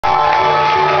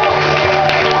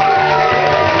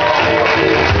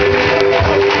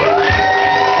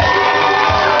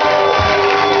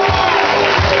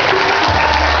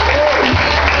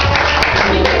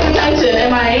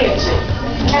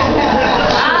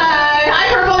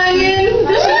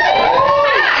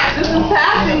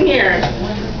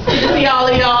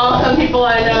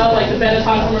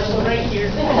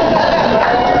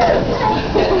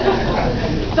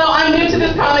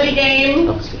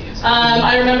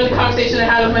I remember the conversation I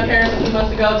had with my parents a few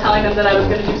months ago, telling them that I was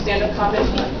going to do stand-up comedy.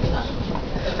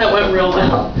 That went real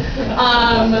well.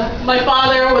 My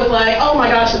father was like, oh my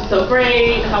gosh, it's so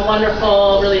great, how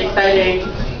wonderful, really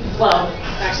exciting. Well,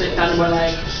 actually it sounded more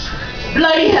like,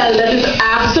 bloody hell, that is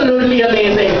absolutely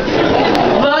amazing.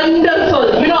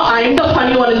 Wonderful. You know, I'm the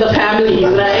funny one in the family,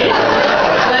 right?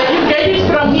 Like, you get it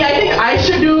from me. I think I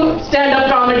should do stand-up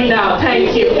comedy now.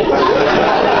 Thank you. I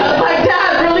was like,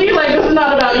 Dad, really? Like, this is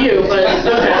not about you, but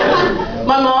okay.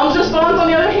 My mom's response, on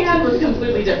the other hand, was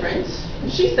completely different.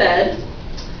 She said,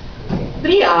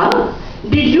 Priya,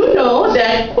 did you know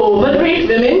that overweight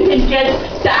women can get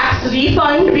tax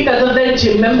refund because of their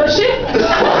gym membership?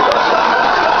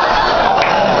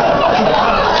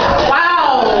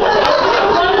 Wow.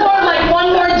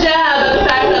 One more jab at the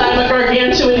fact that I'm a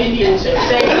gargantuan Indian chick.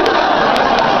 Thank you.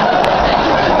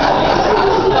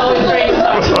 It's always great to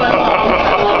talk to my mom.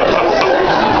 I love it.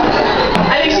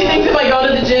 I think she thinks if I go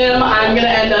to the gym, I'm going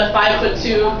to end up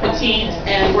 5'2", petite,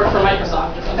 and work for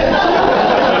Microsoft or something.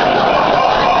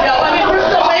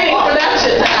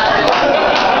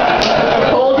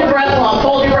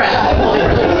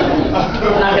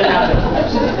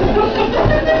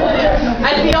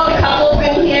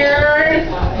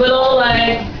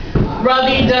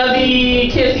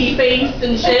 Lovey-dovey, kissy-faced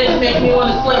and shit, make me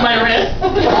want to slit my wrist.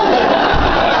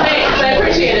 Thanks, I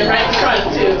appreciate it, right in front,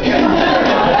 too.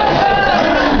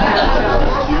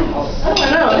 I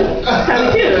know, it's kind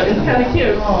of cute, it's kind of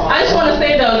cute. I just want to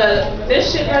say, though, that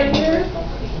this shit right here,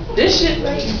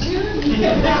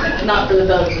 not for the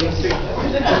thugs in the street.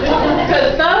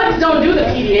 Because thugs don't do the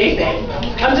PDA thing.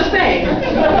 I'm just saying.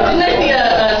 Didn't I see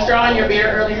a straw in your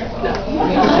beer earlier? No.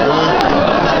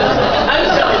 I'm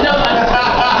just joking. No,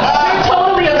 you're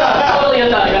totally a thug. Totally a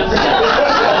thug. I'm just joking.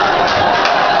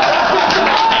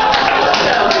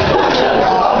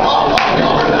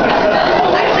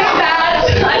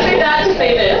 I say that to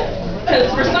say this. Because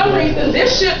for some reason,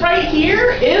 this shit right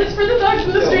here is for the thugs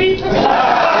in the street.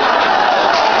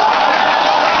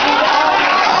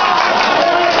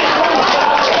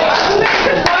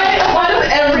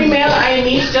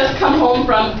 Just come home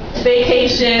from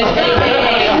vacation,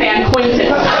 aka San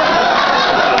Quentin.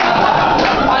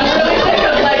 I'm really sick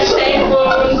of like shame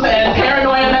wounds and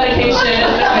paranoia medication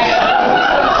and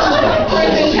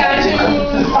prison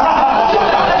tattoos. I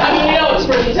mean, you know it's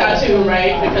prison tattoo,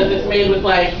 right? Because it's made with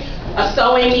like a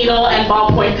sewing needle and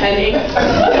ballpoint penning.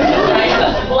 Right?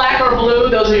 That's black or blue,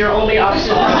 those are your only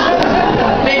options.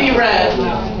 Maybe red.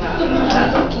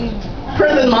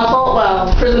 Prison muscle,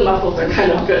 well, prison muscles are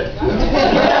kind of good. Let's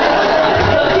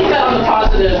keep that on the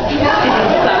positive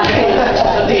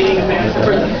side of dating a man in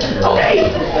prison. Okay.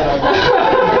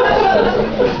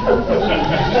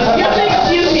 You have to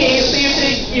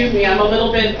excuse me, I'm a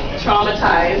little bit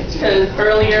traumatized because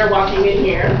earlier walking in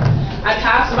here, I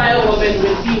passed by a woman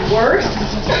with the worst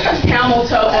camel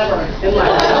toe ever in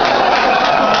life.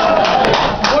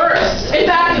 Worst. In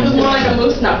fact, it was more like a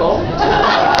moose knuckle.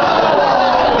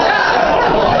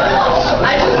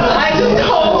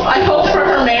 I hope for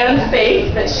her man's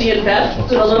sake that she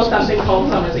invests in a little something called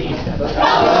Summer's Eve. Because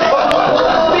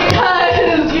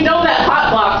you know that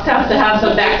hot box has to have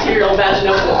some bacterial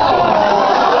vaginosis.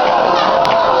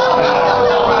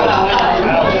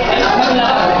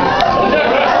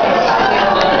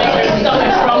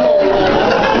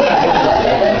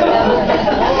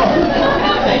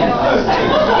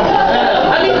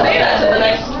 I mean, say that to the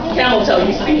next camel toe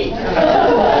you see.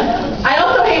 I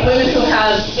also hate women who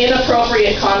have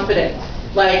inappropriate confidence.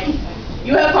 Like,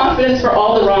 you have confidence for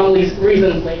all the wrong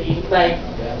reasons, lady. Like,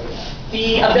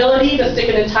 the ability to stick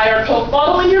an entire Coke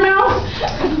bottle in your mouth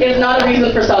is not a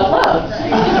reason for self-love.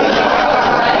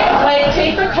 Right? Like,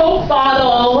 take the Coke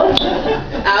bottle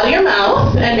out of your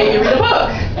mouth and maybe read a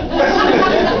book.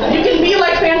 You can be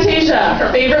like Fantasia. Her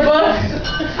favorite book,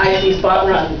 I See Spot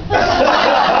Run.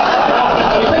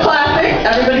 It's a classic.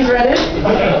 Everybody's read it.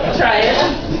 Try it.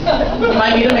 You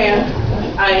might be the man.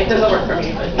 It doesn't work for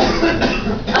me, but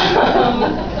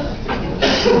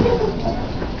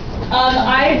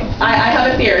I have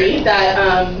a theory that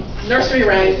nursery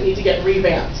rhymes need to get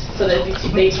revamped so that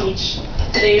they teach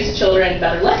today's children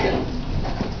better lessons.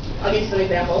 I'll give you some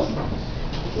examples.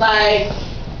 Like,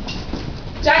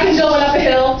 Jack and Jill went up a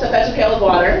hill to fetch a pail of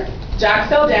water. Jack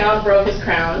fell down, broke his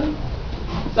crown.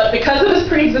 But because of his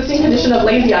pre-existing condition of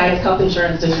lazy eye, his health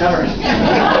insurance didn't cover him.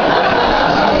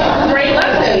 Great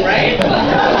lesson, right?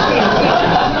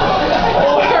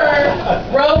 Or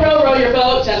row your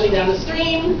boat gently down the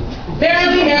stream.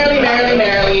 Merrily, merrily, merrily,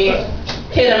 merrily.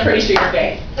 Kid, I'm pretty sure you're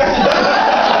gay. Or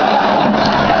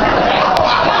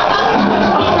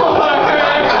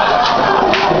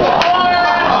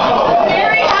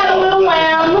Mary had a little lamb.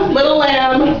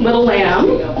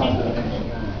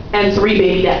 and 3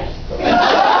 baby daddies.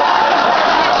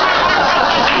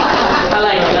 I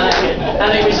like it, I like it.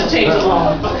 I think we should change them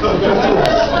all.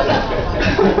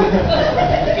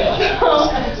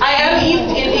 I am East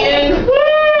Indian.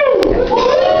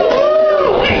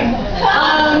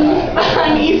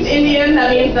 I'm East Indian.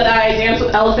 That means that I dance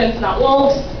with elephants, not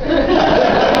wolves.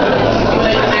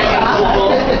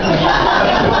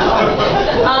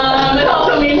 It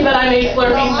also means that I make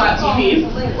Slurpees, not TVs.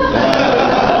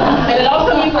 And it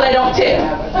also means that I don't tip.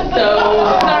 So,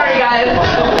 sorry guys.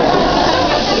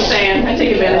 Just saying, I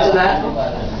take advantage of that.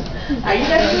 How you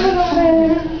guys doing over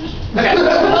there? Okay.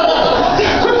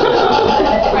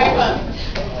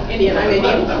 Indian, I'm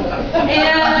Indian.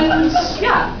 And,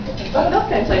 yeah. What else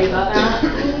can I tell you about that?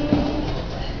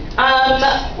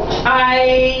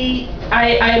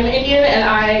 I'm Indian, and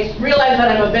I realize that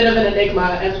I'm a bit of an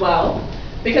enigma as well.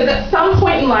 Because at some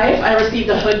point in life, I received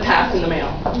a hood pass in the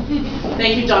mail.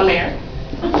 Thank you, John Mayer.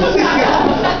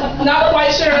 Not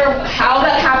quite sure how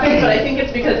that happened, but I think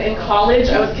it's because in college,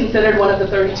 I was considered one of the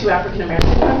 32 African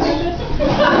Americans.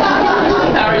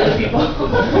 Power to the people.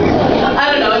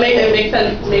 I don't know, it made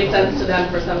sense to them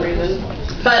for some reason.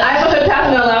 But I have a hood pass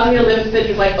and it allows me to live in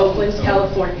cities like Oakland,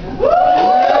 California.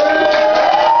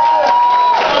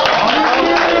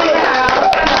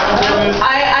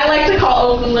 I like to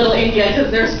call Oakland Little India because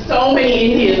there's so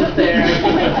many Indians there.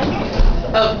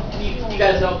 Oh, you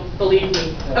guys don't believe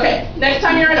me. Okay, next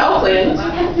time you're in Oakland,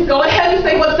 go ahead and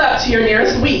say what's up to your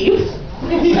nearest weave.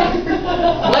 Let me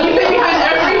say behind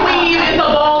every weave is a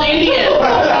bald Indian.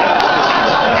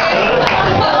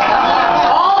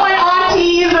 All my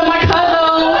aunties and my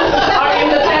cousins are in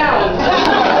the town.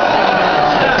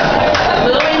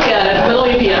 Little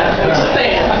India, I'm just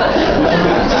saying.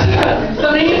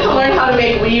 Somebody needs to learn how to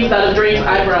make weaves out of Drake's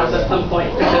eyebrows at some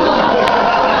point. Because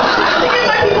give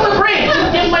my people a break.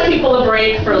 Just give my people a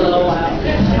break for a little while.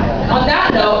 On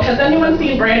that note, has anyone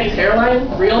seen Brandy's hairline?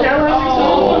 Real hairline?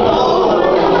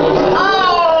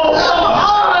 Oh, come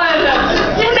on!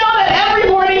 You know that every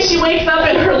morning she wakes up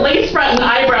and her lace front and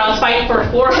eyebrows fight for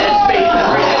forehead space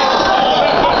every day.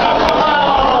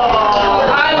 Oh,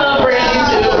 I love Brandy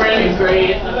too. Brandy's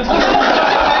great.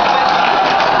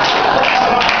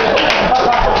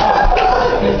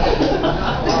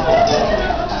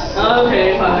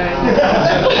 Okay, fine.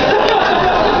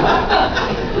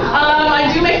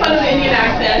 I do make fun of the Indian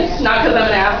accent, not because I'm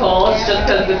an asshole, it's just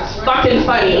because it's fucking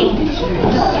funny.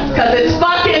 Because it's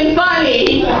fucking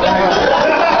funny!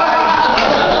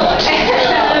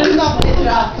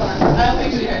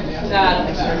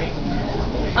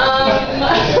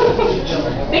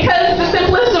 Because the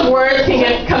simplest of words can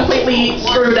get completely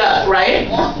screwed up, right?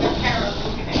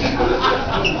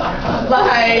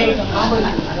 Like,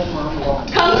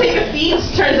 come take a seat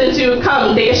turns into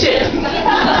come take a shit.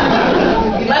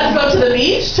 Let's go to the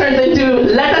beach turns into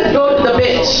let us go to the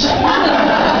bitch.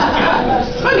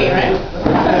 Funny, right?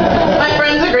 My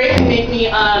friends are great. They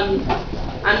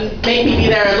make me be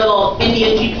their little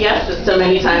Indian GPS system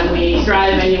anytime we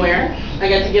drive anywhere. I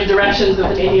get to give directions with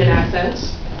an Indian accent.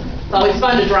 It's always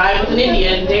fun to drive with an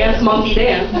Indian, dance, monkey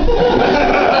dance.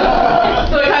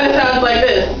 So it kind of sounds like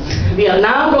this. We are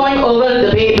now going over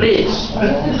the Bay Bridge.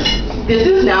 This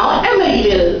is now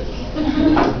Emeryville.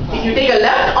 If you take a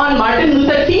left on Martin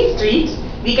Luther King Street,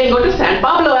 we can go to San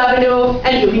Pablo Avenue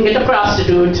and you can get a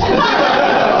prostitute.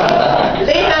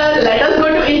 Later.